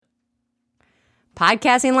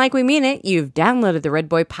Podcasting like we mean it, you've downloaded the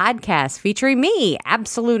Redboy Podcast featuring me,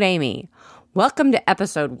 Absolute Amy. Welcome to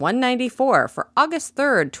episode 194 for August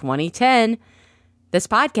 3rd, 2010. This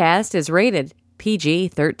podcast is rated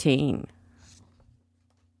PG-13.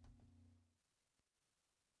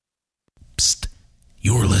 Psst.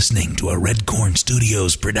 You're listening to a Red Corn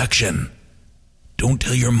Studios production. Don't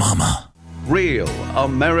tell your mama. Real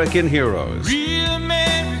American heroes. Real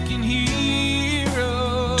American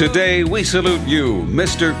heroes. Today we salute you,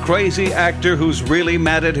 Mr. Crazy Actor who's really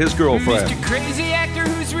mad at his girlfriend. Mr. Crazy Actor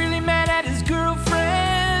who's really mad at his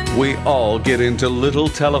girlfriend. We all get into little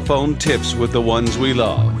telephone tiffs with the ones we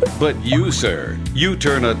love. But you, sir, you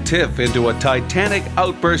turn a tiff into a titanic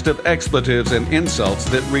outburst of expletives and insults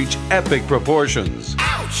that reach epic proportions.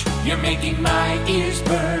 Ouch! You're making my ears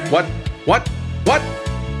burn. What?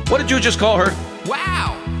 What did you just call her?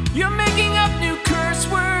 Wow! You're making up new curse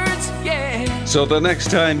words, yeah. So the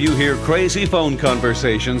next time you hear crazy phone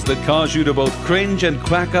conversations that cause you to both cringe and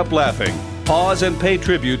crack up laughing, pause and pay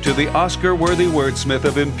tribute to the Oscar-worthy wordsmith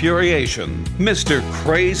of infuriation, Mr.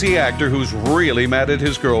 Crazy Actor who's really mad at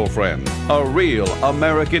his girlfriend. A real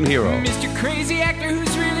American hero. Mr. Crazy Actor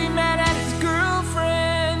who's really mad at his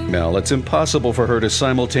girlfriend. Mel, it's impossible for her to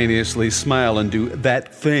simultaneously smile and do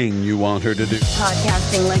that thing you want her to do.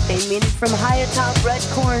 Podcasting like they mean it from high atop Red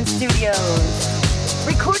Corn Studios.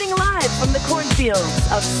 Recording live from the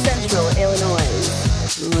cornfields of Central Illinois.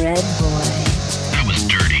 Redboy. That was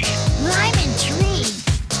dirty. I'm intrigued.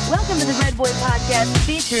 Welcome to the Redboy Podcast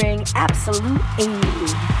featuring Absolute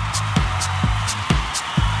Amy.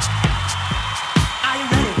 Are you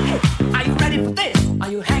ready? Hey, are you ready for this?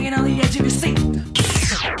 Are you hanging on the edge of your seat?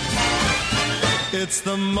 It's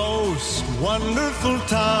the most wonderful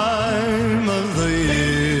time of the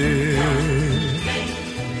year,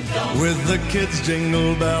 with the kids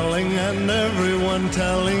jingle belling and everyone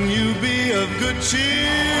telling you be of good cheer.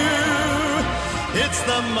 It's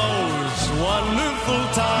the most wonderful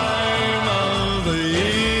time of the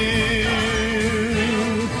year.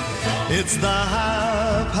 It's the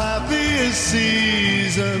happiest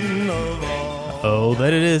season of all. Oh,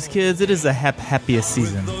 that it is, kids. It is the happiest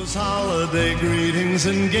season. Those holiday greetings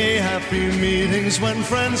and gay happy meetings when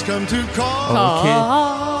friends come to call.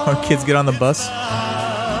 Our kids get on the bus.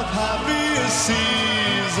 Happiest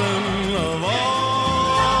season of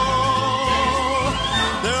all.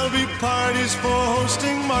 There'll be parties for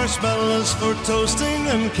hosting, marshmallows for toasting,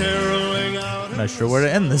 and caroling out. I'm not sure where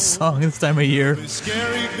to end this song this time of year.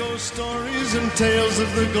 Scary ghost stories and tales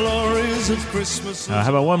of the glories of Christmas. How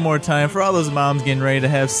about one more time for all those moms getting ready to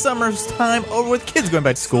have summer's time over with kids going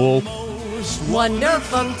back to school.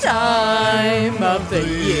 Wonderful time of the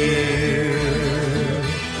year.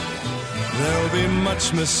 There'll be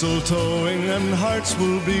much mistletoeing and hearts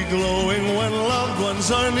will be glowing when loved ones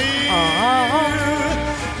are near.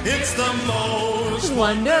 It's the most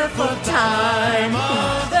Wonderful time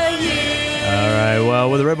of the year. All right, well,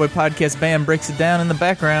 with the Redboy Podcast band breaks it down in the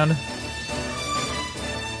background.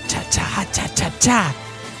 Cha-cha-cha-cha-cha.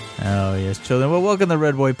 Oh, yes, children. Well, welcome to the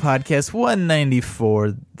Redboy Podcast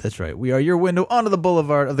 194. That's right. We are your window onto the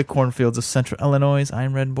boulevard of the cornfields of Central Illinois.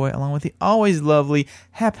 I'm Redboy, along with the always lovely,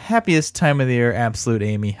 happiest time of the year, Absolute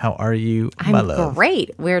Amy. How are you, my love? I'm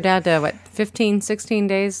great. We're down to, 15, 16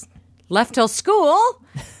 days left till school?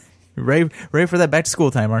 Ready for that back to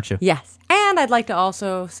school time, aren't you? Yes. And I'd like to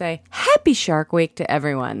also say Happy Shark Week to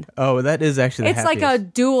everyone. Oh, that is actually the It's happiest. like a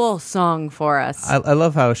dual song for us. I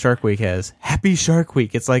love how Shark Week has Happy Shark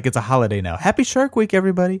Week. It's like it's a holiday now. Happy Shark Week,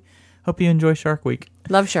 everybody. Hope you enjoy Shark Week.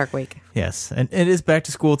 Love Shark Week. Yes, and it is back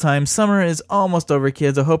to school time. Summer is almost over,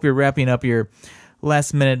 kids. I hope you're wrapping up your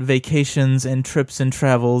last-minute vacations and trips and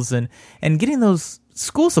travels and getting those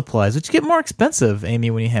school supplies, which get more expensive, Amy,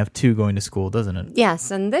 when you have two going to school, doesn't it? Yes,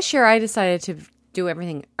 and this year I decided to do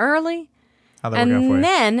everything early. How'd that work out for you? And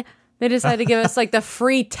then they decided to give us like the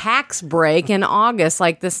free tax break in August,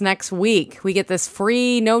 like this next week. We get this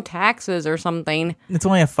free no taxes or something. It's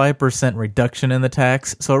only a 5% reduction in the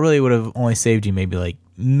tax, so it really would have only saved you maybe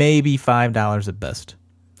 $5 at best.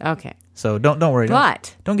 Okay. So don't worry.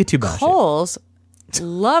 But don't get too bashful. Kohl's,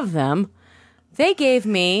 love them. They gave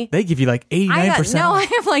me... They give you 89%. I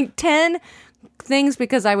have 10 things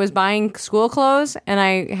because I was buying school clothes and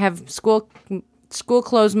I have school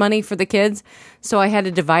clothes money for the kids. So I had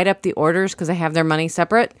to divide up the orders because I have their money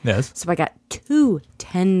separate. Yes. So I got two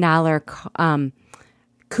 $10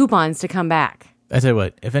 coupons to come back. I tell you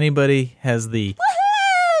what, if anybody has the...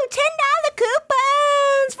 Woohoo! $10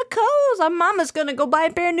 coupons for Kohl's. Mama's going to go buy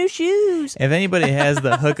a pair of new shoes. If anybody has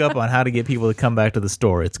the hookup on how to get people to come back to the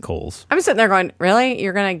store, it's Kohl's. I'm sitting there going, really?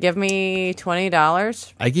 You're going to give me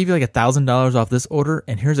 $20? I gave you like $1,000 off this order,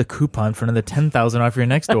 and here's a coupon for another $10,000 off your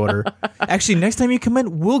next order. Actually, next time you come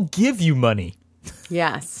in, we'll give you money.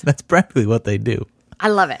 Yes. That's practically what they do. I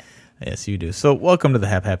love it. Yes, you do. So welcome to the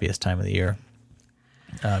happiest time of the year.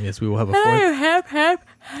 Yes, we will have a fourth. I'm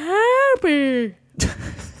happy.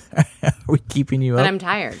 Are we keeping you up? But I'm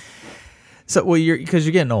tired. So, well, because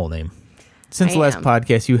you're getting old, Aim. Since the last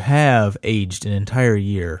podcast, you have aged an entire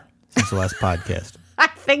year since the last podcast. I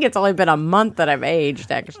think it's only been a month that I've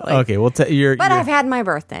aged, actually. Okay, well, but I've had my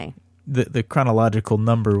birthday. The chronological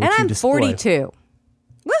number which and you I'm display. 42.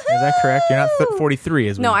 Woohoo! Is that correct? You're not 43,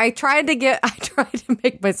 is No, I tried to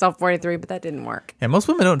make myself 43, but that didn't work. And most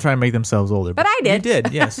women don't try and make themselves older. But I did. You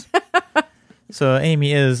did, yes. So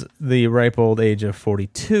Amy is the ripe old age of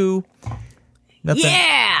 42.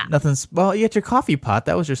 Nothing's. Well, you got your coffee pot.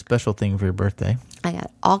 That was your special thing for your birthday. I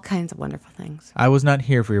got all kinds of wonderful things. I was not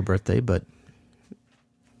here for your birthday, but...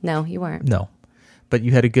 No, you weren't. No. But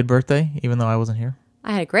you had a good birthday, even though I wasn't here?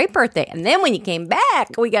 I had a great birthday. And then when you came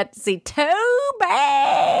back, we got to see Toby.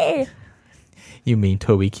 You mean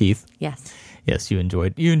Toby Keith? Yes. Yes, you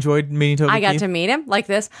enjoyed meeting Toby Keith? I got to meet him like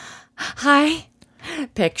this. Hi.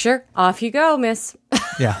 Picture. Off you go, miss.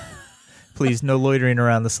 Yeah. Please, no loitering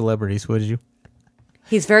around the celebrities, would you?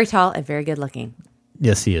 He's very tall and very good looking.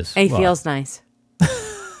 Yes, he is. And he feels nice.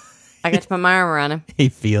 I got to put my arm around him. He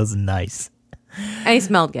feels nice. And he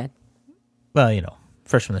smelled good. Well,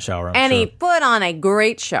 fresh from the shower, I'm sure. He put on a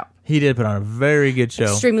great show. He did put on a very good show.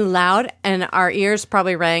 Extremely loud, and our ears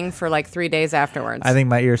probably rang for like 3 days afterwards. I think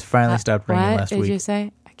my ears finally stopped ringing last week. What did you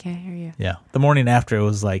say? I can't hear you. Yeah. The morning after, it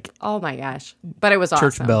was like... Oh, my gosh. But it was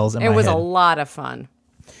church awesome. bells in my It was head. a lot of fun.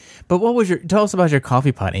 But tell us about your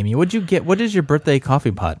coffee pot, Amy. What'd you get? What is your birthday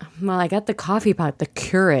coffee pot? Well, I got the coffee pot, the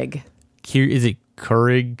Keurig. Is it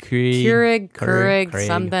Keurig? Keurig,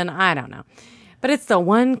 something. I don't know. But it's the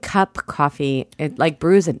 1 cup coffee. It like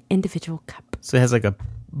brews an individual cup. So it has like a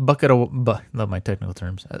bucket of, love my technical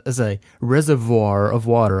terms, as a reservoir of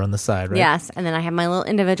water on the side, right? Yes, and then I have my little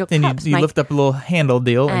individual and cups. you lift up a little handle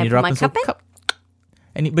deal and you drop in this little cup.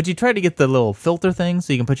 But you tried to get the little filter thing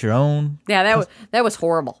so you can put your own. Yeah, that was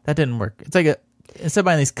horrible. That didn't work. It's like instead of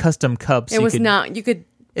buying these custom cups, it was not. You could.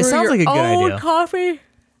 It sounds like a good idea. Coffee.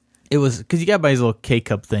 It was because you got to buy these little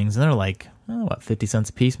K-cup things, and they're like, 50 cents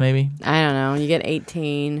a piece, maybe. I don't know. You get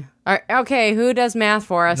 18. All right, okay, who does math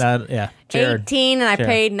for us? Yeah, Jared. 18, and I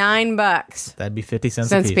paid $9. That'd be 50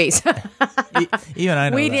 cents a piece. Even I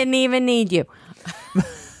know We that. didn't even need you.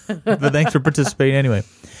 But thanks for participating anyway.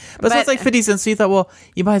 But so it's like 50 cents. So you thought, well,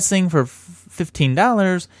 you buy this thing for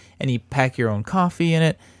 $15 and you pack your own coffee in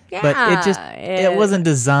it. Yeah, but it wasn't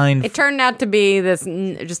designed. It turned out to be just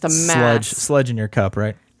a mess. Sludge in your cup,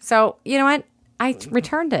 right? So, you know what? I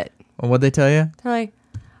returned it. Well, what'd they tell you? I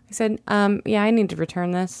said, yeah, I need to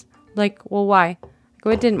return this. Like, well, why? I go,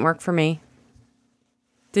 it didn't work for me.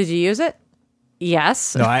 Did you use it?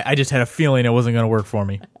 Yes. No, I just had a feeling it wasn't going to work for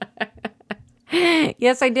me.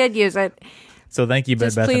 Yes, I did use it. So thank you,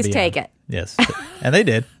 Bed Bath & Beyond. Please take it. Yes. And they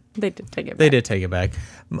did. They did take it back. They did take it back.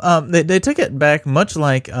 They took it back much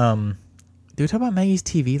like, did we talk about Maggie's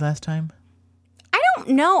TV last time? I don't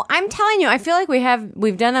know. I'm telling you, I feel like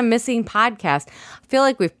we've done a missing podcast. I feel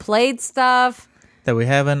like we've played stuff. That we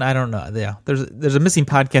haven't? I don't know. Yeah. There's a missing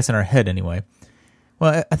podcast in our head anyway.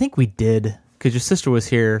 Well, I think we did, because your sister was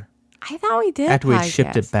here. I thought we did. After we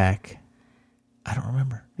shipped it back. I don't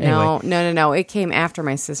remember. No, anyway. no. It came after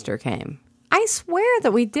my sister came. I swear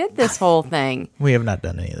that we did this whole thing. We have not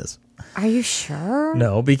done any of this. Are you sure?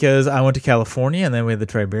 No, because I went to California, and then we had the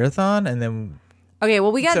Tri-Bearathon, and then... Okay,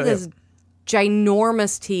 well, we got this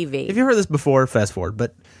ginormous TV. If you've heard this before, fast forward.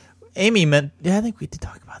 But Amy meant... Yeah, I think we did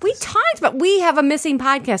talk about this. We talked about... We have a missing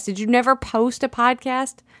podcast. Did you never post a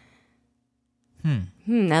podcast?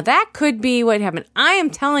 Now, that could be what happened. I am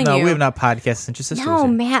telling you... No, we have not podcasted since your sister was here.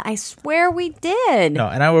 No, Matt, I swear we did. No,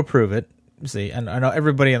 and I will prove it. See, and I know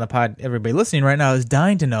everybody on the pod, everybody listening right now is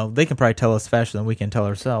dying to know. They can probably tell us faster than we can tell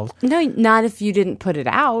ourselves. No, not if you didn't put it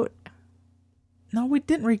out. No, we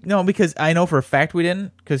didn't. No, because I know for a fact we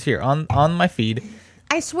didn't. Because here, on my feed...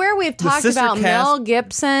 I swear we've talked about Mel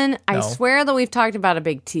Gibson. I swear that we've talked about a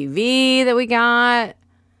big TV that we got.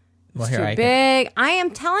 Well, it's here, too big. I am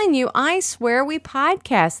telling you, I swear we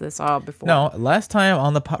podcast this all before. No, last time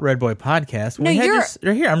on the Redboy Podcast, we had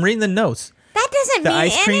right here. I'm reading the notes. That doesn't mean anything.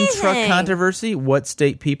 The ice cream truck controversy, what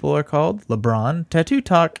state people are called, LeBron, Tattoo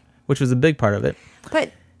Talk, which was a big part of it.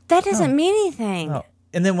 But that doesn't mean anything. Oh.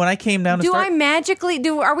 And then when I came down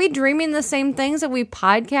are we dreaming the same things that we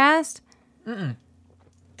podcast?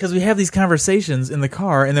 Because Because we have these conversations in the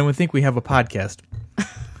car, and then we think we have a podcast.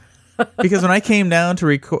 Because when I came down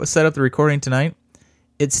to set up the recording tonight,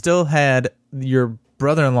 it still had your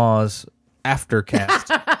brother-in-law's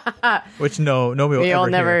aftercast, which nobody will You'll ever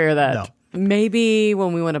never hear that. No. Maybe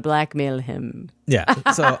when we want to blackmail him. Yeah,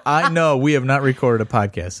 so I know we have not recorded a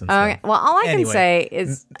podcast since then. Okay. Well, all I can say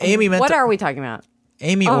is, Amy what are we talking about?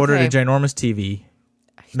 Amy ordered a ginormous TV,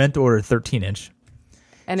 meant to order a 13-inch.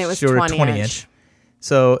 And it was she ordered 20 inch.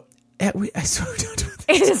 So, I swear it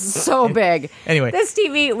is so big. Anyway. This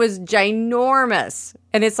TV was ginormous.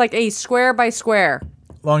 And it's like a square by square.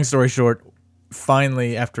 Long story short,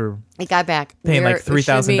 finally, after it got back, paying like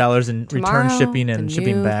 $3,000 in return shipping and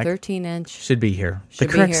shipping back, 13-inch should be here. Should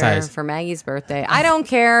the correct be here size for Maggie's birthday. I don't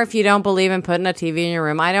care if you don't believe in putting a TV in your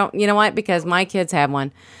room. I don't. You know what? Because my kids have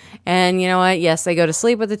one, and you know what? Yes, they go to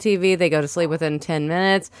sleep with the TV. They go to sleep within 10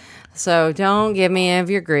 minutes. So don't give me any of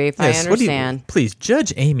your grief. Yes, I understand. Please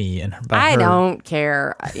judge Amy and I don't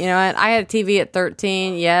care. You know what? I had a TV at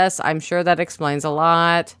 13. Yes, I'm sure that explains a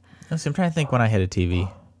lot. I'm trying to think when I had a TV.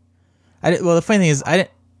 The funny thing is, I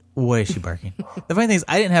didn't. What is she barking? The funny thing is,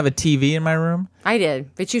 I didn't have a TV in my room. I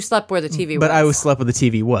did, but you slept where the TV was. But I slept where the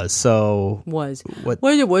TV was. So was what?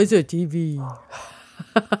 Well, it was a TV.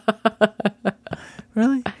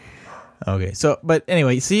 Really? Okay. So, but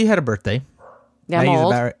anyway, so you had a birthday. Yeah, I'm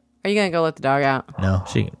old. Are you gonna go let the dog out? No,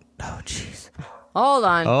 she. Oh, jeez. Hold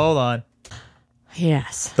on.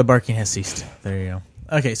 Yes. The barking has ceased. There you go.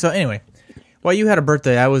 Okay. So anyway, while you had a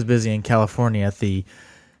birthday, I was busy in California at the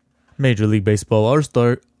Major League Baseball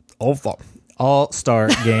All-Star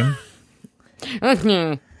game,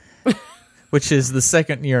 which is the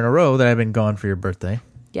second year in a row that I've been gone for your birthday.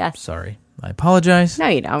 Yes. Sorry. I apologize. No,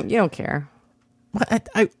 you don't. You don't care.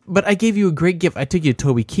 But I gave you a great gift. I took you to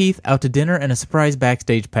Toby Keith, out to dinner, and a surprise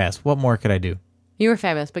backstage pass. What more could I do? You were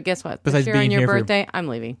fabulous, but guess what? Besides this year on being your here birthday, I'm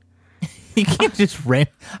leaving. You can't just I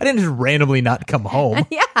didn't just randomly not come home.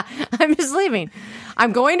 Yeah, I'm just leaving.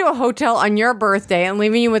 I'm going to a hotel on your birthday and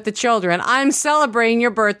leaving you with the children. I'm celebrating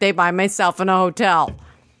your birthday by myself in a hotel.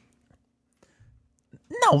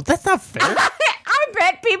 No, that's not fair. I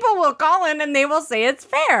bet people will call in and they will say it's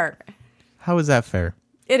fair. How is that fair?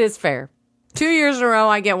 It is fair. 2 years in a row,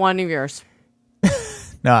 I get one of yours.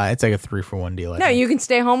 No, it's like a 3-for-1 deal. No, you can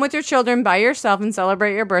stay home with your children by yourself and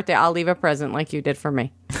celebrate your birthday. I'll leave a present like you did for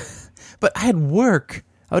me. But I had work.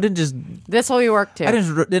 I didn't just. This will be work too. I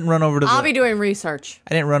didn't run over to. I'll be doing research.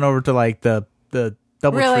 I didn't run over to like the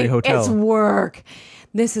DoubleTree Hotel. It's work.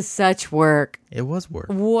 This is such work. It was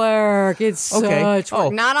work. It's such work. Oh.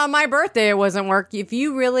 Not on my birthday. It wasn't work. If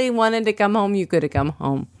you really wanted to come home, you could have come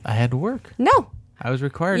home. I had to work. No. I was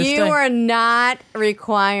required to stay. You were not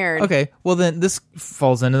required. Okay, well then this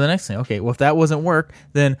falls into the next thing. Okay, well if that wasn't work,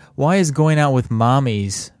 then why is going out with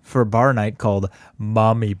mommies for a bar night called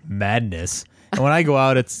Mommy Madness? And when I go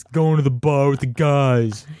out, it's going to the bar with the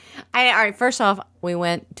guys. All right, first off, we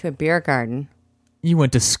went to a beer garden. You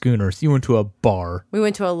went to Schooners. You went to a bar. We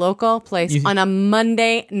went to a local place on a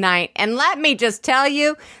Monday night. And let me just tell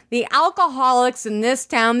you, the alcoholics in this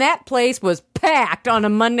town, that place was packed on a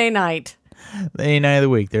Monday night. Any night of the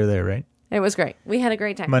week, they're there, right? It was great. We had a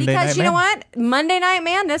great time. Monday because Night you know what? Monday Night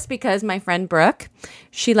Madness, because my friend Brooke,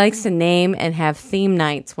 she likes to name and have theme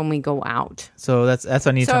nights when we go out. So that's what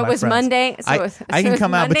I need to tell my friends. Monday. I can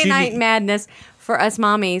come out, but Monday Night Madness for us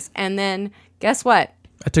mommies. And then guess what?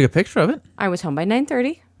 I took a picture of it. I was home by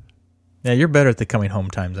 9:30. Yeah, you're better at the coming home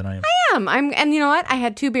times than I am. And you know what? I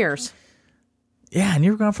had 2 beers. Yeah, and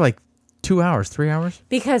you were gone for like 2 hours, 3 hours?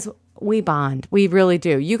 Because we bond. We really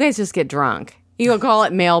do. You guys just get drunk. You call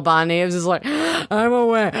it male bonding. It was just like, I'm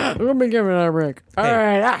away. Let me give it a break. All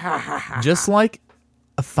right. Just like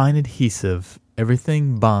a fine adhesive,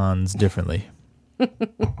 everything bonds differently.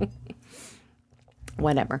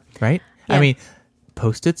 Whatever. Right? Yeah. I mean,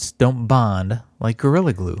 Post-its don't bond like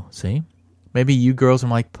Gorilla Glue, see? Maybe you girls are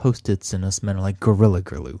like Post-its and us men are like Gorilla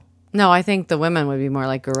Glue. No, I think the women would be more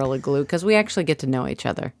like Gorilla Glue because we actually get to know each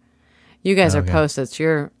other. You guys are Post-its.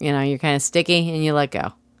 You're kind of sticky and you let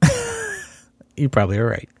go. You probably are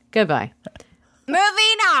right. Goodbye.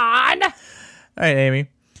 Moving on. All right, Amy.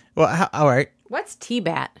 Well, all right. What's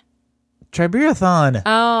T-Bat? Tribeerathon.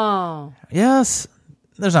 Oh. Yes.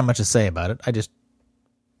 There's not much to say about it. I just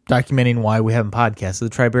documenting why we haven't podcasted. The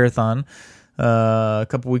Tribeerathon a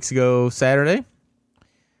couple weeks ago Saturday.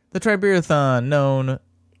 The Tribeerathon known...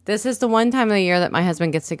 This is the one time of the year that my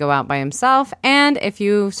husband gets to go out by himself. And if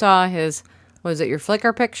you saw his, was it your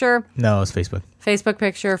Flickr picture? No, it's Facebook. Facebook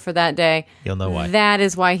picture for that day. You'll know why. That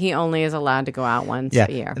is why he only is allowed to go out once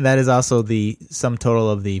a year. And that is also the sum total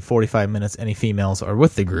of the 45 minutes any females are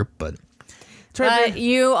with the group. But But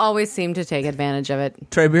you always seem to take advantage of it.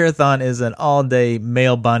 Tribeerathon is an all-day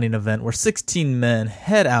male bonding event where 16 men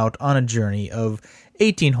head out on a journey of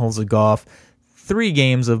 18 holes of golf, 3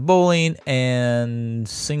 games of bowling, and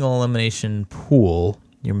single elimination pool.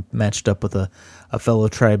 You're matched up with a fellow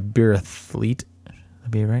Tribeerathlete.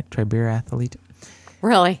 That'd be right? Tribeerathlete.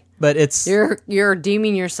 Really? But it's... You're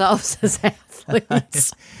deeming yourselves as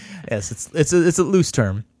athletes. Yes, it's a loose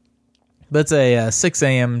term. But it's a 6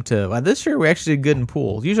 a.m. to... this year we actually did good in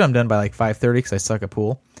pool. Usually I'm done by like 5:30 because I suck at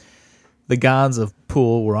pool. The gods of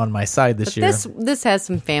pool were on my side this year. This has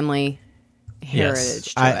some family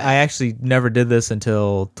heritage to it. I actually never did this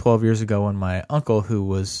until 12 years ago when my uncle, who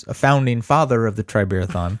was a founding father of the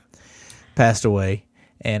Tribeerathon, passed away.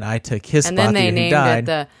 And I took his spot. And then they he named died. it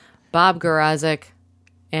the Bob Garazic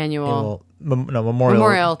Annual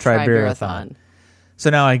Memorial Tribeerathon.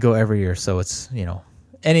 So now I go every year. So it's,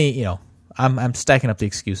 I'm stacking up the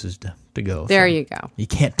excuses to go. There so you go. You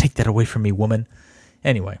can't take that away from me, woman.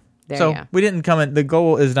 Anyway. There So you go. we didn't come in. The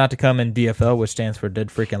goal is not to come in DFL, which stands for Dead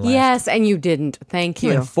Freaking Last. Yes, and you didn't. Thank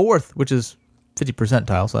Came in you. 4th, which is 50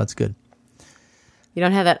 percentile, so that's good. You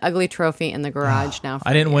don't have that ugly trophy in the garage now.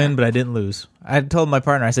 I didn't win, but I didn't lose. I told my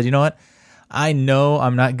partner, I said, you know what? I know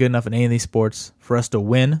I'm not good enough in any of these sports for us to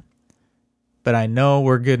win, but I know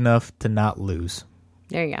we're good enough to not lose.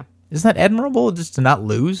 There you go. Isn't that admirable, just to not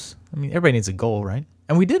lose? I mean, everybody needs a goal, right?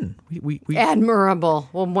 And we didn't. We Admirable.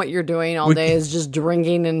 Well, what you're doing all day is just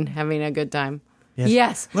drinking and having a good time.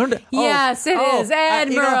 Yes. Learned it. Yes, it is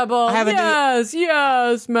admirable.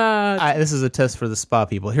 Yes, Matt. This is a test for the spa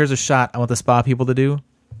people. Here's a shot I want the spa people to do,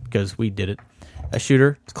 because we did it. A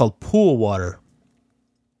shooter. It's called pool water.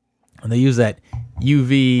 And they use that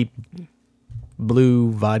UV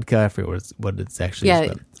blue vodka. I forget what it's actually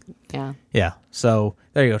is. Yeah. So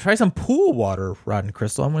there you go. Try some pool water, Rod and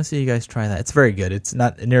Crystal. I want to see you guys try that. It's very good. It's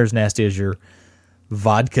not near as nasty as your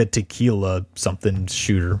vodka tequila something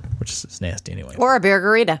shooter, which is nasty anyway. Or a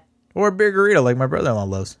Bargarita. Or a beer garita, like my brother-in-law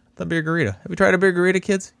loves. The beer garita. Have you tried a beer garita,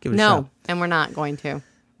 kids? Give it a shot. No, and we're not going to.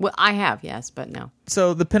 Well, I have, yes, but no.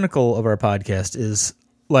 So the pinnacle of our podcast is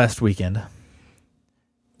last weekend.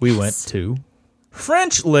 We went to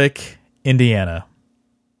French Lick, Indiana.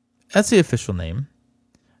 That's the official name.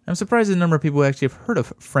 I'm surprised the number of people who actually have heard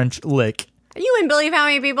of French Lick. You wouldn't believe how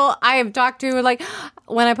many people I have talked to. Like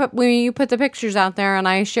when you put the pictures out there and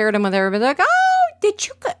I shared them with everybody, like,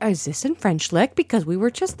 oh, is this in French Lick? Because we were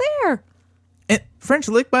just there. And French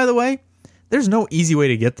Lick, by the way, there's no easy way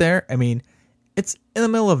to get there. I mean, it's in the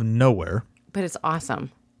middle of nowhere. But it's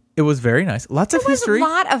awesome. It was very nice. Lots of history. It was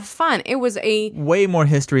a lot of fun. It was way more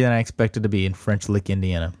history than I expected to be in French Lick,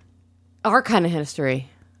 Indiana. Our kind of history.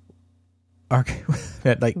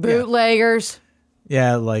 Like Bootleggers.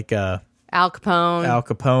 Yeah, like Al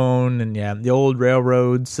Capone, and the old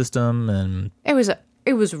railroad system, and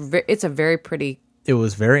it's a very pretty. It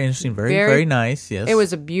was very interesting, very nice. Yes, it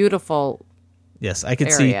was a beautiful. Yes, I could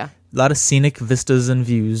area. see a lot of scenic vistas and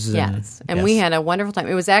views. And we had a wonderful time.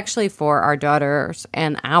 It was actually for our daughters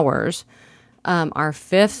and ours, our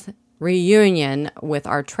 5th reunion with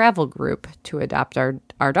our travel group to adopt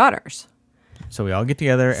our daughters. So we all get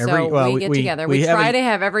together. We get together. We try to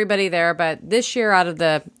have everybody there, but this year out of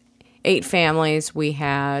the 8 families, we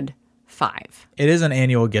had 5. It is an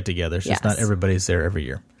annual get-together. It's just not everybody's there every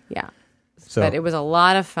year. Yeah. But it was a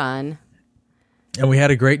lot of fun. And we had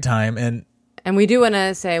a great time. And we do want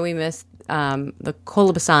to say we missed the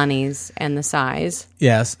Colabasanis and the size.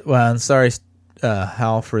 Yes. Well, I'm sorry,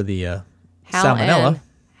 Hal, for the salmonella.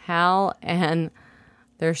 Hal and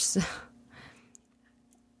there's...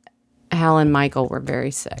 Hal and Michael were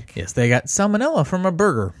very sick. Yes, they got salmonella from a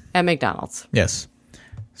burger. At McDonald's. Yes.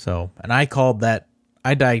 So, and I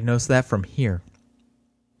diagnosed that from here.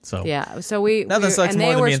 So. Yeah, so nothing sucks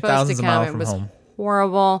more than being thousands of miles from home.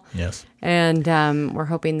 Horrible. Yes. And we're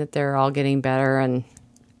hoping that they're all getting better and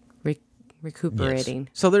recuperating. Yes.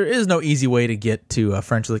 So there is no easy way to get to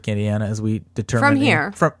French Lick, Indiana, as we determined. From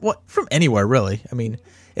here. From anywhere, really. I mean,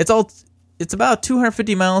 it's about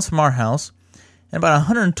 250 miles from our house. And about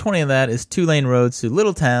 120 of that is 2-lane roads to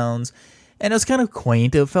little towns. And it was kind of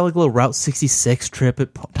quaint. It felt like a little Route 66 trip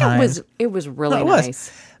at times. It was really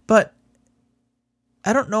nice. But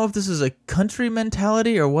I don't know if this is a country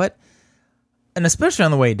mentality or what. And especially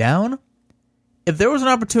on the way down, if there was an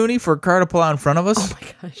opportunity for a car to pull out in front of us, oh my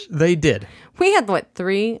gosh, they did. We had,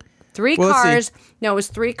 three cars? No, it was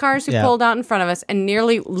 3 cars who pulled out in front of us. And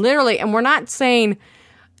literally, and we're not saying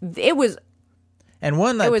it was... And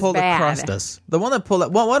one that pulled across us. The one that pulled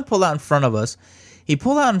out, one pulled out in front of us. He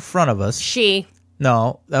pulled out in front of us. She.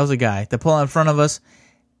 No, that was a guy that pulled out in front of us.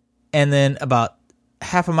 And then about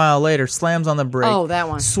half a mile later, slams on the brake. Oh, that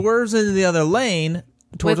one. Swerves into the other lane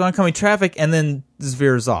towards oncoming traffic, and then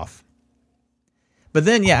veers off. But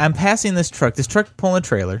then, I'm passing this truck pulling a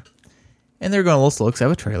trailer, and they're going a little slow because I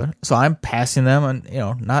have a trailer. So I'm passing them,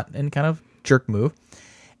 and not in kind of jerk move.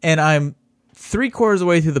 And I'm 3/4 of the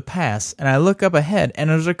way through the pass, and I look up ahead, and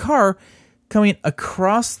there's a car coming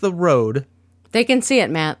across the road. They can see it,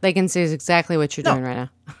 Matt. They can see exactly what you're doing right now.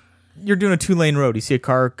 You're doing a 2-lane road. You see a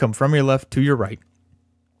car come from your left to your right.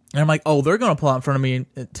 And I'm like, oh, they're going to pull out in front of me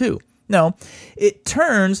too. No, it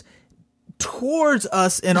turns towards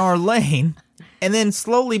us in our lane and then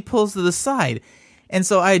slowly pulls to the side. And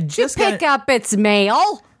so I just pick up its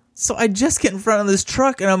mail. So I just get in front of this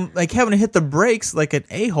truck, and I'm like having to hit the brakes like an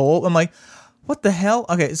a-hole. I'm like, what the hell?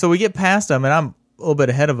 Okay, so we get past him, and I'm a little bit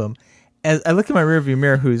ahead of him. As I look in my rearview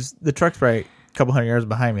mirror, the truck's probably a couple hundred yards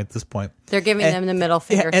behind me at this point. They're giving them the middle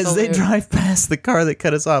finger as salute. they drive past the car that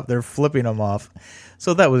cut us off, they're flipping them off.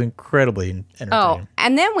 So that was incredibly entertaining. Oh,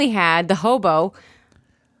 and then we had the hobo,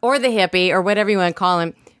 or the hippie, or whatever you want to call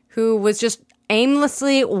him, who was just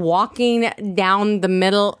aimlessly walking down the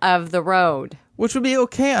middle of the road. Which would be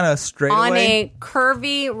okay on a straightaway. On a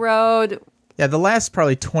curvy road. Yeah, the last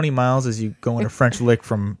probably 20 miles as you go into French Lick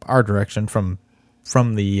from our direction, from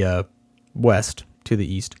the west to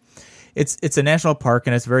the east. It's a national park,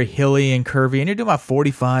 and it's very hilly and curvy, and you're doing about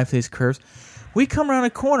 45 to these curves. We come around a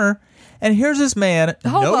corner, and here's this man,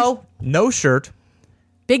 hobo. No shirt.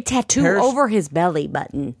 Big tattoo over his belly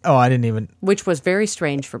button. Oh, I didn't even. Which was very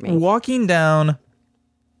strange for me. Walking down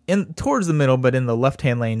towards the middle, but in the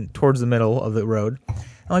left-hand lane towards the middle of the road. I'm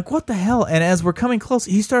like, what the hell? And as we're coming close,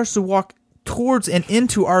 he starts to walk towards and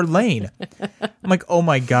into our lane. I'm like, oh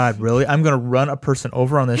my God, really? I'm going to run a person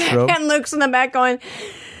over on this road? And Luke's in the back going,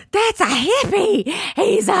 that's a hippie.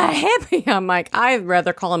 He's a hippie. I'm like, I'd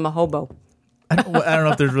rather call him a hobo. I don't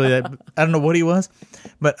know if there's really that. I don't know what he was,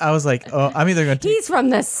 but I was like, oh, I'm either going to. He's from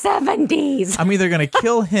the 70s. I'm either going to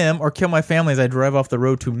kill him or kill my family as I drive off the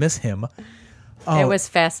road to miss him. Oh, it was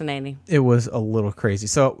fascinating. It was a little crazy.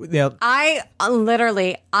 So, I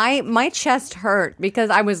my chest hurt because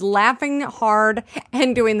I was laughing hard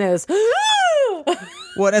and doing this.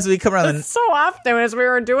 Well, as we come around, so often as we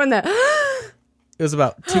were doing that, it was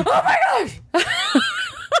about two. Oh my gosh!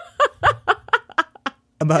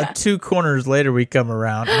 About 2 corners later, we come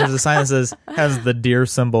around, and there's a sign that has the deer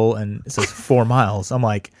symbol, and it says 4 miles. I'm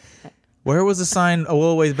like, where was the sign a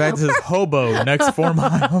little ways back that says hobo next 4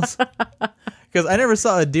 miles? Because I never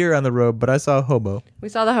saw a deer on the road, but I saw a hobo. We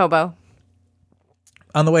saw the hobo.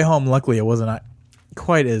 On the way home, luckily, it wasn't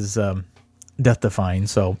quite as death-defying.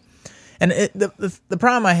 So, and the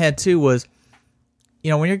problem I had, too, was,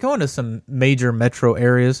 when you're going to some major metro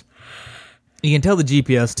areas, you can tell the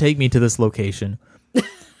GPS, take me to this location.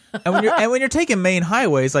 And when you're taking main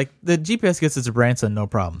highways, like the GPS gets its ransom, no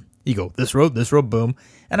problem. You go this road, boom.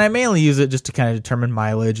 And I mainly use it just to kind of determine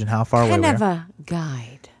mileage and how far away we are. Kind of a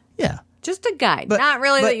guide. Yeah. Just a guide. Not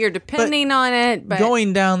really that you're depending on it. But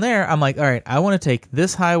going down there, I'm like, all right, I want to take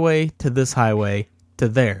this highway to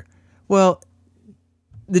there. Well,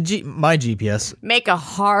 my GPS. Make a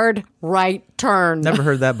hard right turn. Never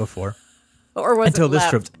heard that before. Or was until it this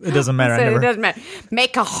left? trip. It doesn't matter. It doesn't matter.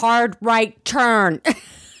 Make a hard right turn.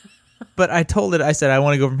 But I told it, I said, I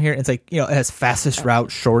want to go from here. It's like, it has fastest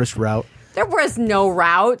route, shortest route. There was no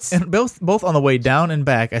routes. And both on the way down and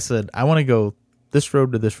back, I said, I want to go this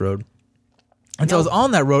road to this road. And so I was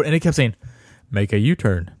on that road, and it kept saying, make a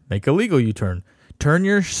U-turn, make a legal U-turn, turn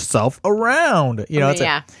yourself around.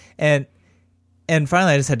 Yeah. And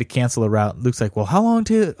finally, I just had to cancel the route. Luke's like, well, how long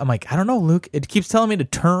to? I'm like, I don't know, Luke. It keeps telling me to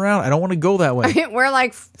turn around. I don't want to go that way. We're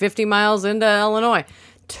like 50 miles into Illinois.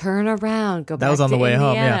 Turn around. Go back to Indiana. That was on the way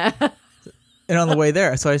home, yeah. And on the way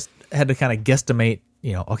there, so I had to kind of guesstimate,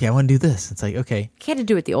 okay, I want to do this. It's like, okay. You had to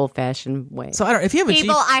do it the old-fashioned way. So I don't. If you have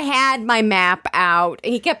a I had my map out.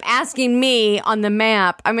 He kept asking me on the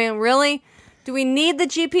map. I mean, really? Do we need the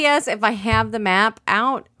GPS if I have the map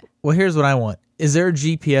out? Well, here's what I want. Is there a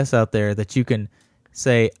GPS out there that you can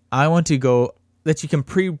say, I want to go, that you can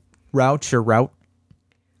pre-route your route?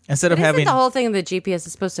 Instead of having the whole thing of the GPS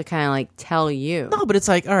is supposed to kind of like tell you. No, but it's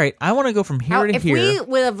like, all right, I want to go from here to here. If we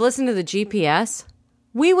would have listened to the GPS,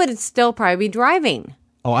 we would still probably be driving.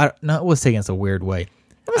 Oh, no, it was taking us a weird way. It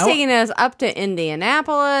was taking us up to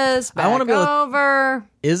Indianapolis, back over.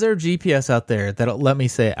 Is there GPS out there that'll let me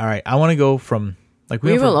say, all right, I want to go from like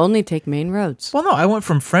we will only take main roads. Well, no, I went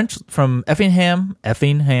from Effingham,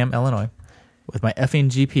 Illinois, with my effing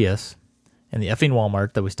GPS and the effing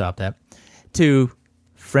Walmart that we stopped at, to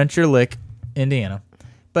French Lick, Indiana.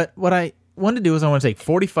 But what I wanted to do is I want to take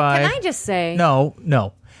 45. Can I just say? No,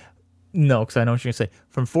 because I know what you're going to say.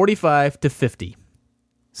 From 45 to 50.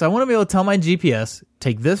 So I want to be able to tell my GPS,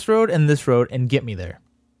 take this road and get me there.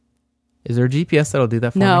 Is there a GPS that'll do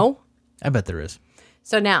that for me? No. I bet there is.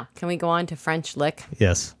 So now, can we go on to French Lick?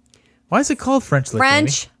 Yes. Why is it called French Lick?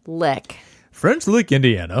 French Lick. French Lick,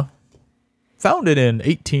 Indiana. Founded in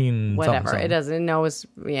 18... Whatever. something. It doesn't. No,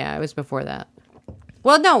 it was before that.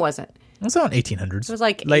 Well, no, it wasn't. It was around 1800s. It was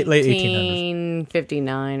like late 1800s.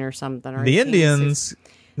 1859 or something. Or The Indians...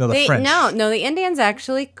 No, the French. No, the Indians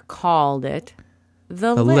actually called it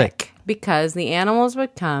the lick because the animals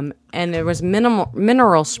would come and there was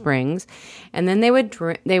mineral springs, and then they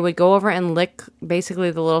would go over and lick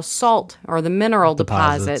basically the little salt or the mineral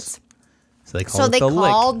deposits. So they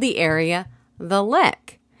called the area the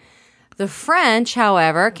lick. The French,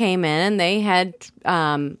 however, came in and they had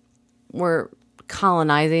were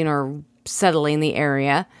colonizing or settling the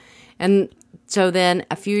area, and so then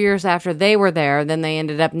a few years after they were there, then they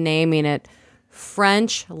ended up naming it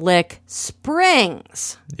French Lick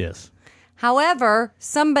Springs. Yes. However,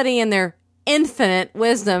 somebody in their infinite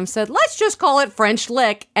wisdom said, let's just call it French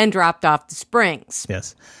Lick, and dropped off the springs.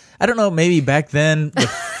 Yes. I don't know, maybe back then the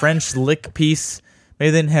French Lick piece,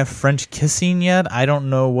 maybe they didn't have French kissing yet. I don't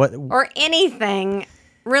know what. Or anything.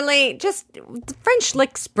 Really, just the French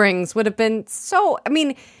Lick Springs would have been so, I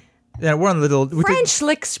mean... Yeah, we're on the little... French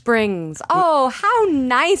Lick Springs. Oh, how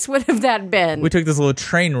nice would have that been? We took this little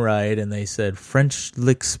train ride, and they said French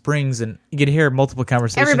Lick Springs, and you could hear multiple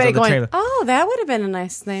conversations. Everybody on the going, train. oh, that would have been a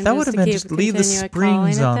nice name. That would have been just leave the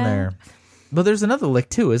springs on there. But there's another lick,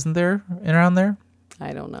 too, isn't there, around there?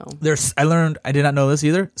 I don't know. I did not know this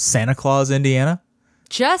either, Santa Claus, Indiana.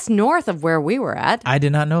 Just north of where we were at. I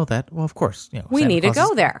did not know that. Well, of course. We need to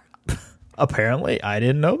go there. Apparently, I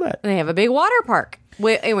didn't know that. They have a big water park.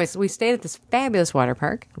 Anyways, we stayed at this fabulous water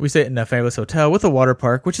park. We stayed in a fabulous hotel with a water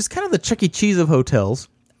park, which is kind of the Chuck E. Cheese of hotels.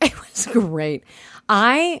 It was great.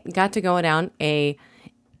 I got to go down a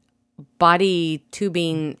body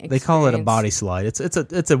tubing experience. They call it a body slide.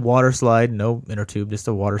 It's a water slide, no inner tube, just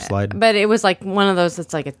a water slide. But it was like one of those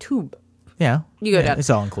that's like a tube. Yeah. You go down. It's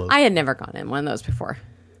all enclosed. I had never gone in one of those before.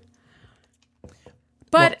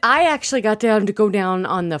 But I actually got down to go down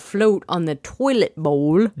on the float on the toilet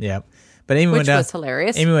bowl. Yeah. But Amy which was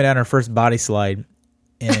hilarious. Amy went down her first body slide,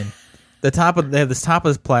 and they have this top of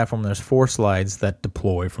this platform. There's 4 slides that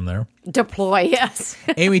deploy from there. Deploy, yes.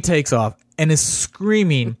 Amy takes off and is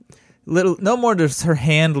screaming. No more does her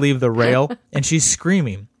hand leave the rail, and she's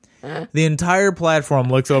screaming. The entire platform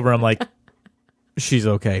looks over. I'm like, she's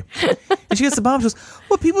okay. And she gets the bomb. She goes,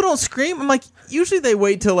 "Well, people don't scream." I'm like, usually they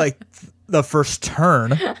wait till like the first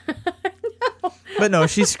turn. No. But no,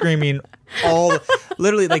 she's screaming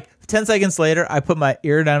literally like 10 seconds later, I put my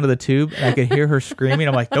ear down to the tube and I could hear her screaming.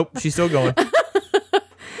 I'm like, nope, she's still going.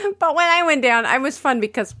 But when I went down, it was fun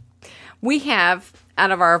because we have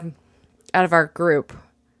out of our group,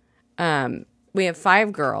 we have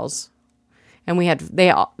 5 girls, and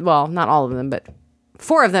not all of them, but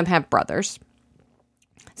 4 of them have brothers.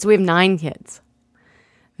 So we have 9 kids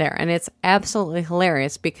there, and it's absolutely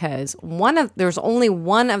hilarious because there's only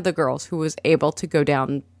one of the girls who was able to go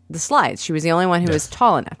down the slides. She was the only one who was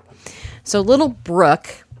tall enough. So little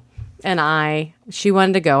Brooke and she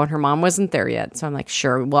wanted to go, and her mom wasn't there yet. So I'm like,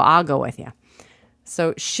 sure, well, I'll go with you.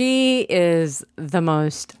 So she is the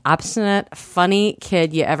most obstinate, funny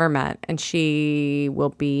kid you ever met, and she will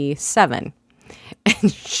be 7.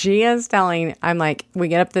 And she is telling, I'm like, we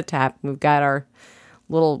get up the top, we've got our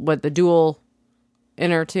the dual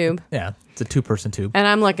inner tube. Yeah, it's a 2-person tube. And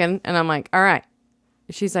I'm looking, and I'm like, all right.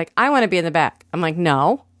 She's like, I want to be in the back. I'm like,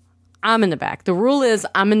 no, I'm in the back. The rule is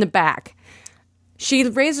I'm in the back. She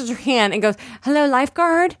raises her hand and goes, hello,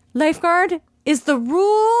 lifeguard? Lifeguard is the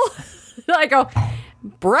rule. I go,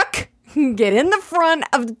 Brooke, get in the front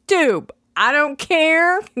of the tube. I don't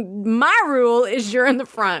care. My rule is you're in the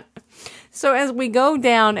front. So as we go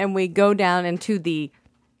down into the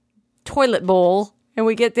toilet bowl, and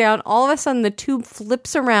we get down, all of a sudden the tube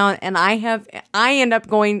flips around, and I end up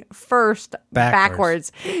going first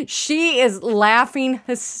backwards. She is laughing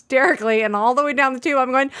hysterically, and all the way down the tube,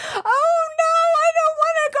 I'm going, oh no, I don't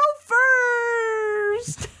want to go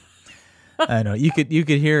first. I know. You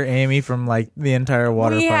could hear Amy from like the entire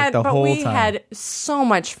water park the whole time. We had so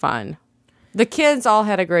much fun. The kids all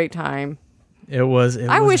had a great time.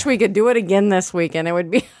 I wish we could do it again this weekend. It would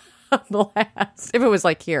be a blast if it was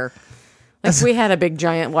like here. Like we had a big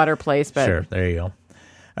giant water place, but sure, there you go.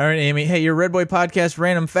 All right, Amy. Hey, your Redboy Podcast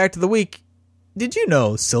random fact of the week. Did you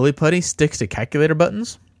know silly putty sticks to calculator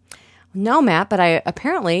buttons? No, Matt, but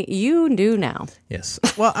apparently you do now. Yes.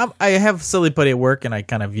 Well, I have silly putty at work, and I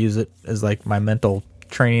kind of use it as like my mental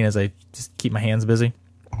training as I just keep my hands busy.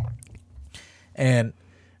 And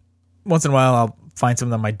once in a while, I'll find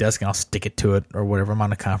something on my desk and I'll stick it to it or whatever. I'm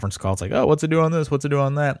on a conference call. It's like, oh, what's it do on this? What's it do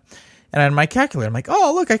on that? And on my calculator, I'm like,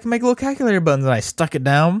 oh, look, I can make little calculator buttons. And I stuck it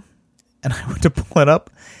down and I went to pull it up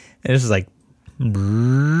and it's just like,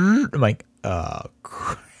 I'm like, oh,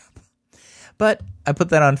 crap. But I put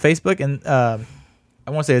that on Facebook and I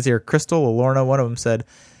want to say it's here, Crystal or Lorna, one of them said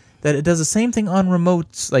that it does the same thing on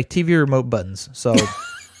remotes, like TV remote buttons. So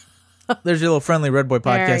there's your little friendly Redboy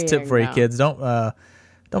Podcast tip for you kids.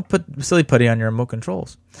 Don't put silly putty on your remote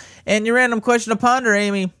controls. And your random question to ponder,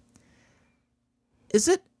 Amy. Is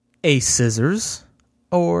it a scissors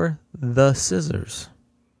or the scissors?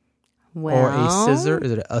 Well, or a scissor?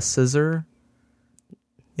 Is it a scissor?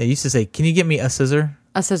 Yeah, you used to say, can you get me a scissor?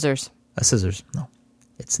 A scissors. A scissors. No.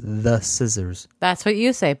 It's the scissors. That's what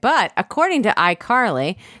you say. But according to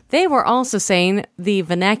iCarly, they were also saying the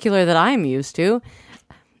vernacular that I'm used to.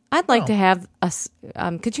 I'd like to have a...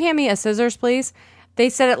 could you hand me a scissors, please? They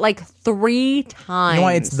said it like 3 times. You know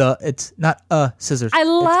why it's not a scissors. I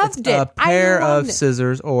loved it's it. A pair of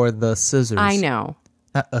scissors or the scissors. I know.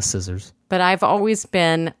 Not a scissors. But I've always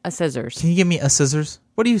been a scissors. Can you give me a scissors?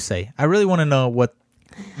 What do you say? I really want to know what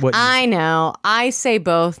I know. I say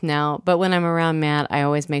both now, but when I'm around Matt, I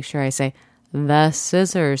always make sure I say the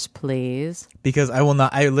scissors, please. Because I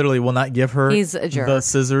literally will not give her He's a jerk. the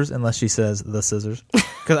scissors unless she says the scissors.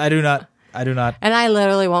 Because I do not. And I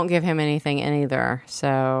literally won't give him anything either,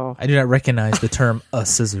 so. I do not recognize the term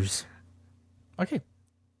scissors. Okay.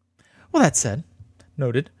 Well, that said,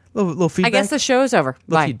 noted. Little feedback. I guess the show's over.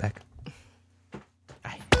 Little Bye. feedback.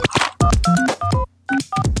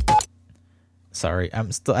 Sorry, I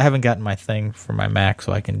haven't gotten my thing for my Mac,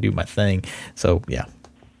 so I can do my thing. So yeah.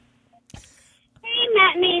 Hey,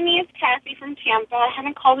 Matt and Amy, it's Cassie from Tampa. I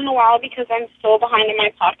haven't called in a while because I'm so behind in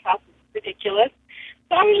my podcast. It's ridiculous.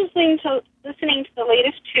 So I'm just listening to the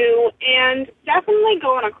latest 2, and definitely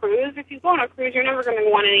go on a cruise. If you go on a cruise, you're never going to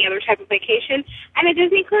go on any other type of vacation. And a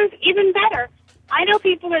Disney cruise, even better. I know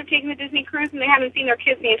people that have taken the Disney cruise and they haven't seen their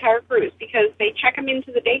kids the entire cruise because they check them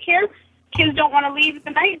into the daycare. Kids don't want to leave at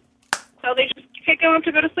the night. So they just pick them up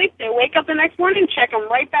to go to sleep. They wake up the next morning, check them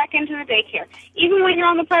right back into the daycare. Even when you're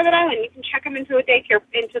on the private island, you can check them into a daycare,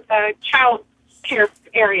 into the child care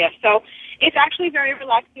area. So it's actually very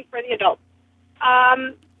relaxing for the adults.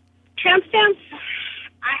 Tramp stamps,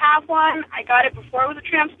 I have one. I got it before it was a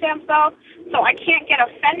tramp stamp, though, so I can't get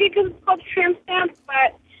offended because it's called a tramp stamp.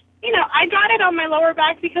 But, you know, I got it on my lower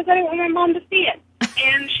back because I didn't want my mom to see it.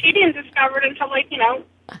 And she didn't discover it until,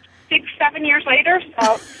 6-7 years later.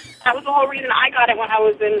 So that was the whole reason I got it when I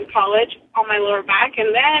was in college on my lower back.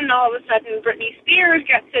 And then all of a sudden Britney Spears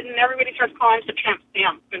gets it and everybody starts calling it a tramp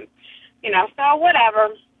stamp. And, so whatever.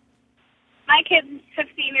 My kids have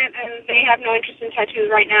seen it and they have no interest in tattoos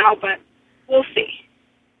right now, but we'll see.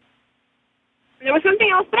 And there was something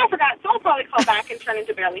else, but I forgot, so I'll probably call back and turn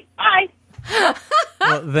into Barely. Bye.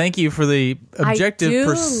 Well, thank you for the objective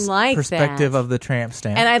perspective of the tramp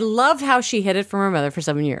stamp. And I loved how she hid it from her mother for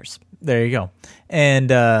 7 years. There you go. And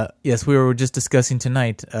yes, we were just discussing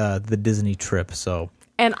tonight the Disney trip.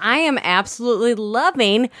 And I am absolutely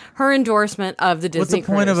loving her endorsement of the Disney What's the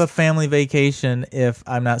point cruise. of a family vacation if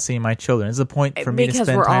I'm not seeing my children? It's the point for me to spend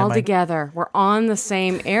time. Because we're all together. We're on the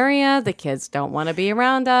same area. The kids don't want to be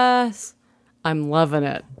around us. I'm loving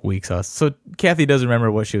it. Weak sauce. So Kathy doesn't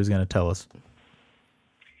remember what she was going to tell us.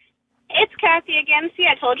 It's Kathy again. See,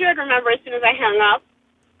 I told you I'd remember as soon as I hung up.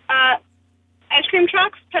 Ice cream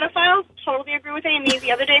trucks, pedophiles, totally agree with Amy.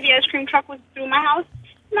 The other day, the ice cream truck was through my house,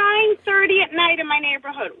 9:30 at night in my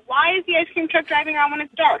neighborhood. Why is the ice cream truck driving around when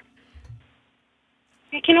it's dark?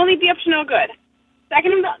 It can only be up to no good.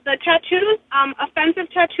 Second, the tattoos, offensive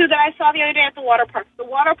tattoo that I saw the other day at the water park. The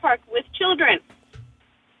water park with children.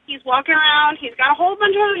 He's walking around. He's got a whole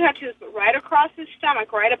bunch of other tattoos, but right across his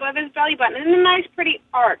stomach, right above his belly button, and a nice, pretty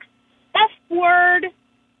arc. F-word,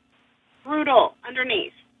 brutal,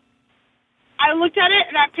 underneath. I looked at it,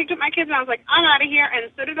 and I picked up my kids, and I was like, I'm out of here,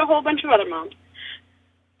 and so did a whole bunch of other moms.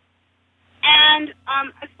 And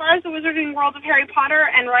as far as the Wizarding World of Harry Potter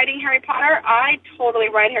and writing Harry Potter, I totally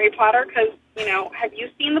write Harry Potter because, have you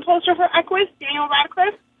seen the poster for Equus, Daniel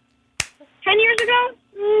Radcliffe? 10 years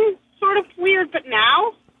ago? Sort of weird, but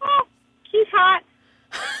now? Oh, he's hot.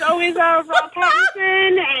 So is Rob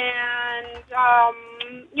Pattinson and,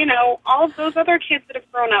 all of those other kids that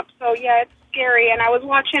have grown up. So, yeah, it's scary. And I was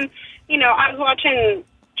watching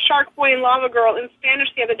Shark Boy and Lava Girl in Spanish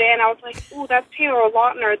the other day, and I was like, ooh, that's Taylor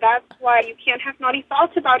Lautner. That's why you can't have naughty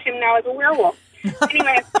thoughts about him now as a werewolf.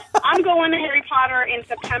 Anyway, I'm going to Harry Potter in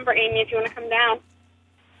September, Amy, if you want to come down.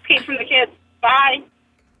 Escape from the kids. Bye.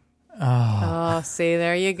 Oh, see,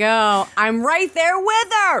 there you go. I'm right there with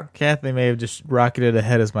her. Kathy may have just rocketed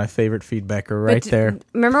ahead as my favorite feedbacker right there.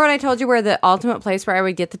 Remember when I told you where the ultimate place where I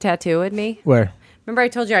would get the tattoo would be? Where? Remember I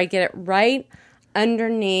told you I'd get it right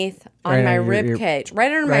underneath on Right my under rib your- cage.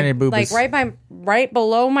 Right under right in your my, boobas. right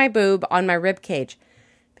below my boob on my rib cage.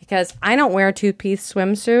 Because I don't wear a two-piece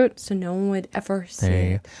swimsuit, so no one would ever see There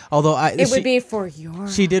you it. go. Although It would be for your...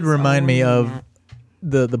 She did remind me of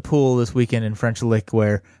that. the pool this weekend in French Lick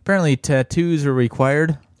where apparently tattoos are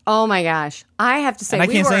required. Oh my gosh. I have to say, And I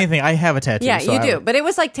can't say anything. I have a tattoo. Yeah, so you I do. would- But it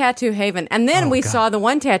was like Tattoo Haven. And then we saw the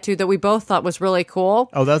one tattoo that we both thought was really cool.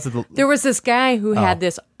 Oh, that's the... There was this guy who had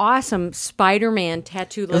this awesome Spider-Man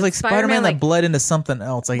tattoo. It was like Spider-Man that bled into something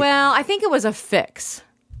else. Like, well, I think it was a fix.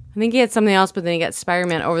 I think he had something else, but then he got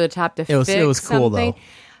Spider-Man over the top to fix it was cool, something. though.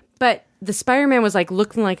 But the Spider-Man was like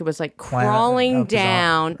looking like it was like crawling up his arm,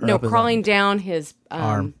 down. or No, up his crawling arm. down his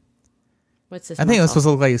Arm. What's this? I think it was supposed to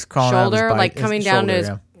look like he's crawling out of his shoulder, like his coming down to shoulder,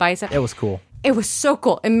 his bicep. It was cool. It was so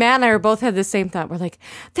cool. And Matt and I were both had the same thought. We're like,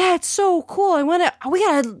 that's so cool. We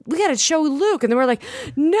gotta show Luke. And then we're like,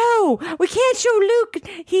 no, we can't show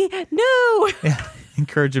Luke. No. Yeah,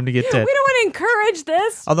 encourage him to get We tattooed. don't want to encourage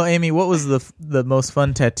this. Although, Amy, what was the most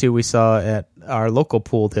fun tattoo we saw at our local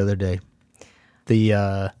pool the other day?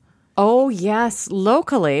 Oh, yes.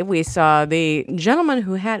 Locally, we saw the gentleman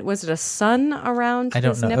who had, was it a sun around I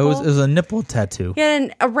don't his know. nipple? It was a nipple tattoo. Yeah,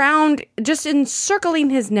 and around, just encircling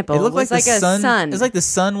his nipple. It looked was like the a sun. It was like the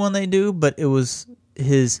sun one they do, but it was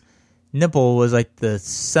his nipple was like the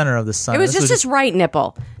center of the sun. It was just his right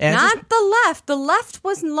nipple, And not the left. The left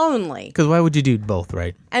was lonely. Because why would you do both,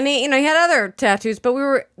 right? And he had other tattoos, but we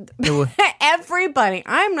were was- everybody.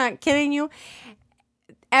 I'm not kidding you.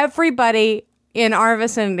 Everybody in our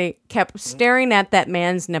vicinity kept staring at that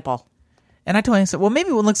man's nipple. And I told him, I said, well, maybe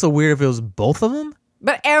it wouldn't look so weird if it was both of them.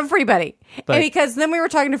 But everybody. But- And because then we were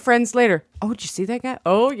talking to friends later. Oh, did you see that guy?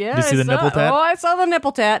 Oh, yeah. Did you see the nipple tat? Oh, I saw the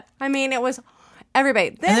nipple tat. I mean, it was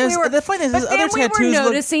everybody. Then And there's- we were, the funny thing is, but these then other we tattoos were look-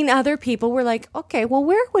 noticing other people were like, okay, well,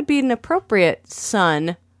 where would be an appropriate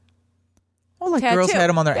sun Well, like tattoo? girls had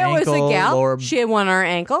them on their there ankle, was a gal. lower. She had one on her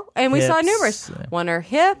ankle, and we saw hips. numerous. One on her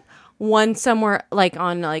hip, one somewhere like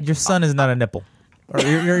on like. Your sun is not a nipple. Or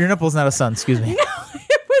your nipple is not a sun, excuse me.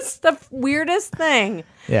 It was the weirdest thing,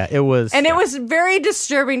 Yeah, it was. and it was very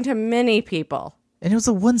disturbing to many people. And it was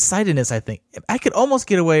a one-sidedness, I think. I could almost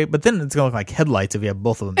get away, but then it's going to look like headlights if you have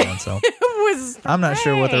both of them on, so. It was. I'm not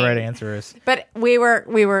sure what the right strange. answer is. But we were.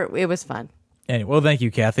 It was fun. Anyway, well, thank you,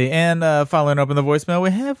 Kathy. And following up in the voicemail, we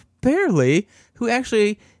have Barely, who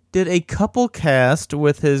actually did a couple cast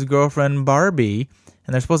with his girlfriend Barbie,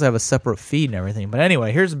 and they're supposed to have a separate feed and everything. But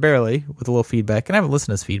anyway, here's Barely with a little feedback, and I haven't listened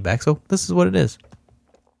to his feedback, so this is what it is.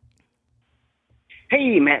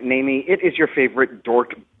 Hey, Matt and Amy, it is your favorite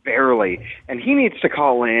dork, Barely, and he needs to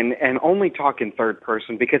call in and only talk in third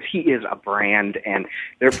person because he is a brand, and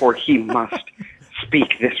therefore he must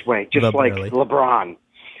speak this way, just The like Barely. LeBron.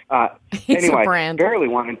 He's anyway, a brand. Barely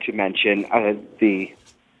wanted to mention the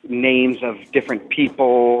names of different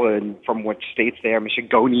people and from what states they are,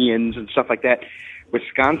 Michigonians and stuff like that.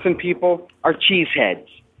 Wisconsin people are cheeseheads,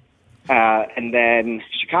 and then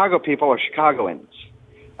Chicago people are Chicagoans.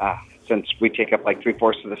 Since we take up like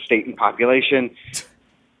 3/4 of the state in population,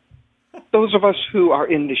 those of us who are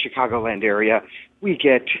in the Chicagoland area, we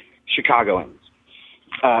get Chicagoans.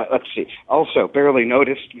 Let's see. Also, Barely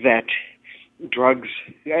noticed that drugs,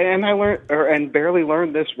 and Barely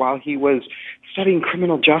learned this while he was studying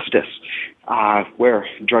criminal justice, where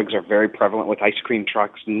drugs are very prevalent with ice cream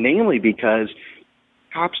trucks, namely because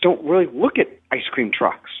cops don't really look at ice cream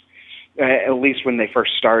trucks, at least when they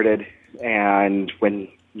first started, and when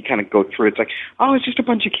you kind of go through, it's like, oh, it's just a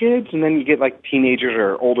bunch of kids, and then you get like teenagers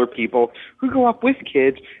or older people who go up with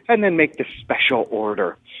kids and then make this special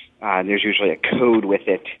order. And there's usually a code with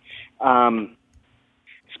it.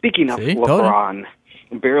 Speaking of See? LeBron,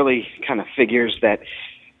 Barely kind of figures that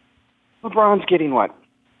LeBron's getting, what,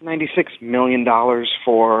 $96 million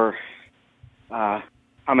for how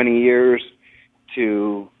many years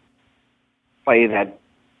to play that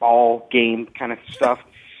ball game kind of stuff.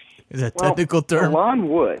 Is that a technical term? Alon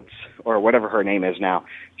Woods, or whatever her name is now,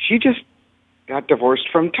 she just got divorced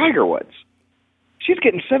from Tiger Woods. She's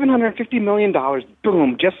getting $750 million,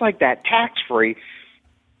 boom, just like that, tax-free.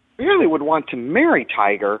 Barely would want to marry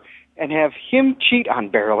Tiger and have him cheat on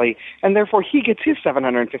Barely, and therefore he gets his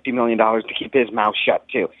 $750 million to keep his mouth shut,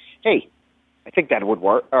 too. Hey, I think that would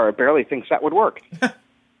work, or Barely thinks that would work.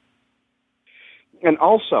 And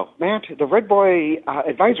also, Matt, the Redboy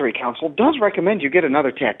Advisory Council does recommend you get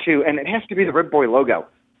another tattoo, and it has to be the Redboy logo.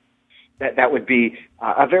 That would be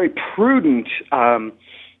a very prudent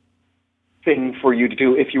thing for you to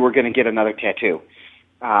do if you were going to get another tattoo.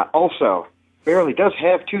 Also, Barely does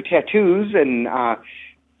have 2 tattoos, and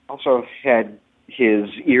also had his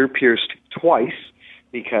ear pierced twice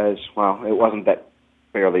because, well, it wasn't that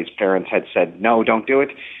Barely's parents had said, no, don't do it.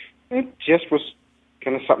 It just was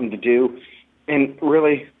kind of something to do. And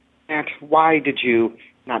really, Matt, why did you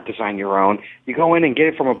not design your own? You go in and get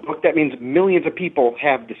it from a book. That means millions of people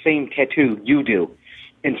have the same tattoo you do.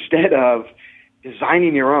 Instead of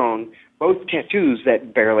designing your own, both tattoos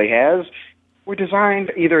that Barely has were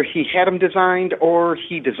designed, either he had them designed or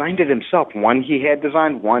he designed it himself. One he had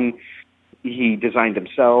designed, one he designed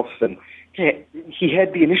himself, and he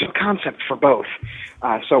had the initial concept for both.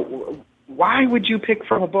 So why would you pick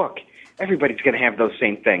from a book? Everybody's going to have those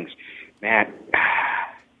same things. Matt,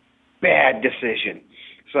 bad decision.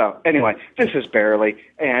 So anyway, this is Barely,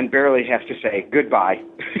 and Barely has to say goodbye.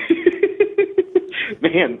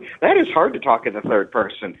 Man, that is hard to talk in the third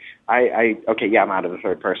person. Okay, yeah, I'm out of the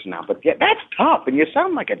third person now, but yeah, that's tough, and you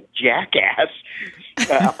sound like a jackass,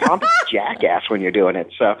 a pompous jackass when you're doing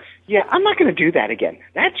it. So yeah, I'm not going to do that again.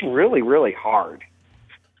 That's really, really hard.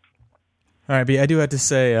 All right, B, I do have to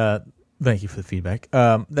say thank you for the feedback.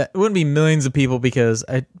 That wouldn't be millions of people because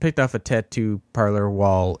I picked off a tattoo parlor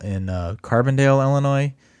wall in Carbondale,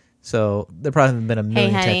 Illinois. So there probably haven't been a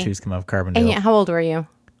million tattoos come out of Carbondale. And how old were you?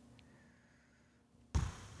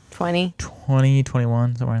 20? 20,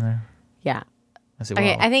 21, somewhere in there. Yeah.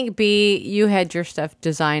 Okay, I think, B, you had your stuff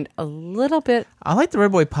designed a little bit I like the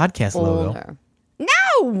Redboy Podcast older. logo.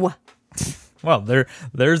 No! Well,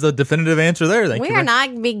 there's a definitive answer there. Thank you. We are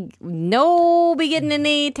not be getting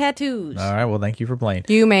any tattoos. All right, well, thank you for playing.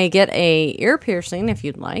 You may get a ear piercing if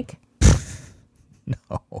you'd like.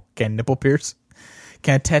 No. Can nipple pierce?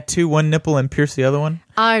 Can I tattoo one nipple and pierce the other one?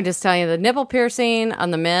 I'm just telling you, the nipple piercing on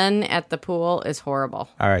the men at the pool is horrible.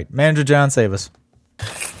 All right, Manager John, save us.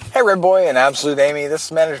 Hey, Redboy and Absolute Amy, this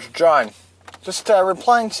is Manager John. Just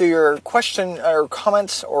replying to your question or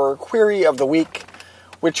comments or query of the week,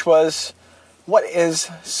 which was, what is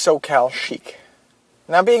SoCal chic?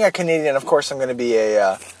 Now, being a Canadian, of course, I'm going to be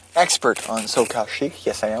a expert on SoCal chic.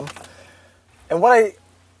 Yes, I am. And what I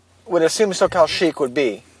would assume SoCal chic would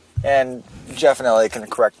be, and Jeff and LA can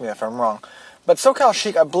correct me if I'm wrong, but SoCal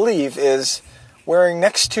chic, I believe, is wearing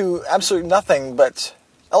next to absolutely nothing but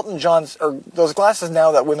Elton John's, or those glasses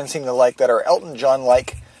now that women seem to like that are Elton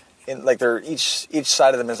John-like, in like they're each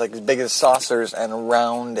side of them is like as big as saucers and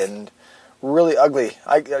round and really ugly.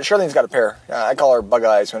 Charlene's got a pair. I call her bug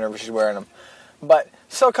eyes whenever she's wearing them. But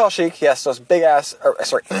SoCal chic, yes, those big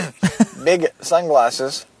big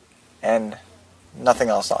sunglasses and nothing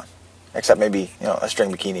else on. Except maybe, a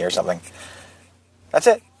string bikini or something. That's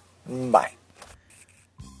it. Bye.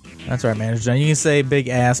 That's right, Manager John. You can say big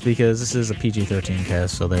ass because this is a PG-13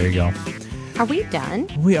 cast, so there you go. Are we done?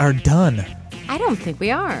 We are done. I don't think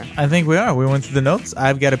we are. I think we are. We went through the notes.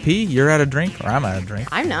 I've got a pee. You're out of drink, or I'm out of drink.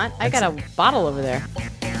 I'm not. I got a bottle over there.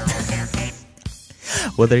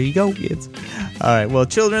 Well, there you go, kids. All right, well,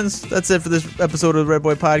 children's, that's it for this episode of the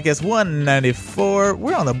Redboy Podcast 194.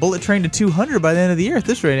 We're on the bullet train to 200 by the end of the year at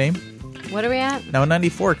this rate, Aim. What are we at? Now,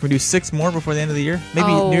 94. Can we do 6 more before the end of the year? Maybe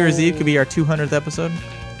New Year's Eve could be our 200th episode.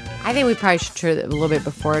 I think we probably should try it a little bit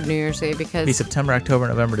before New Year's Eve because... It'd be September, October,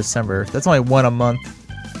 November, December. That's only 1 a month.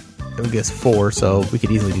 It would give us 4, so we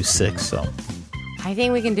could easily do 6, so... I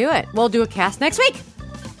think we can do it. We'll do a cast next week.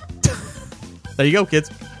 There you go, kids.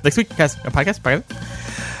 Next week, podcast.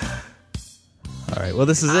 All right, well,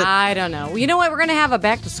 this is it. I don't know. You know what? We're going to have a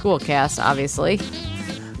back-to-school cast, obviously.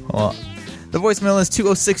 Well, the voicemail is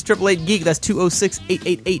 206-888-GEEK. That's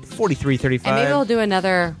 206-888-4335. And maybe we'll do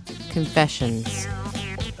another confessions.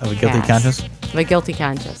 Of a guilty conscience? Of a guilty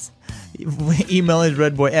conscience. Email is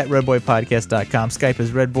redboy@redboypodcast.com. Skype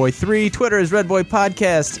is redboy3. Twitter is redboy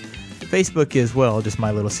podcast. Facebook is, well, just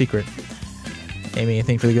my little secret. Amy,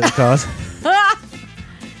 anything for the good cause?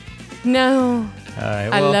 No. All right,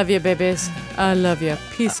 well, I love you, babies. I love you.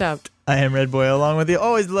 Peace out. I am Redboy, along with the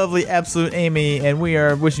always lovely Absolute Amy, and we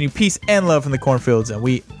are wishing you peace and love from the cornfields, and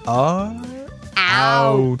we are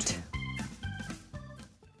out.